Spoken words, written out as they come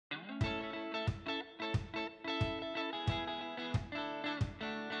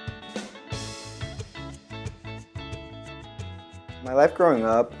My life growing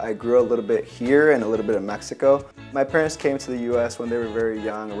up, I grew a little bit here and a little bit in Mexico. My parents came to the U.S. when they were very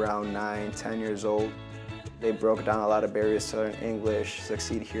young, around 9, 10 years old. They broke down a lot of barriers to learn English,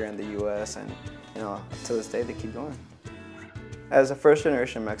 succeed here in the U.S., and to this day they keep going. As a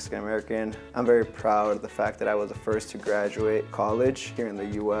first-generation Mexican-American, I'm very proud of the fact that I was the first to graduate college here in the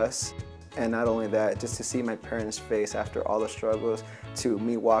U.S. And not only that, just to see my parents' face after all the struggles, to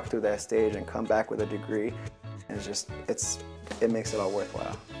me walk through that stage and come back with a degree, it makes it all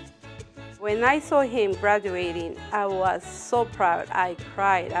worthwhile. When I saw him graduating, I was so proud. I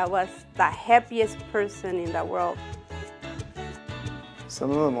cried. I was the happiest person in the world. Some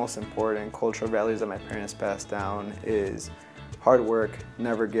of the most important cultural values that my parents passed down is hard work,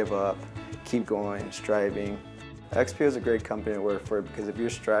 never give up, keep going, striving. XPO is a great company to work for because if you're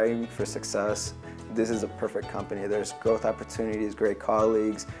striving for success, this is a perfect company. There's growth opportunities, great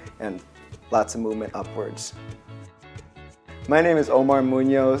colleagues, and lots of movement upwards. My name is Omar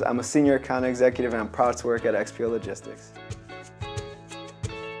Muñoz. I'm a senior account executive and I'm proud to work at XPO Logistics.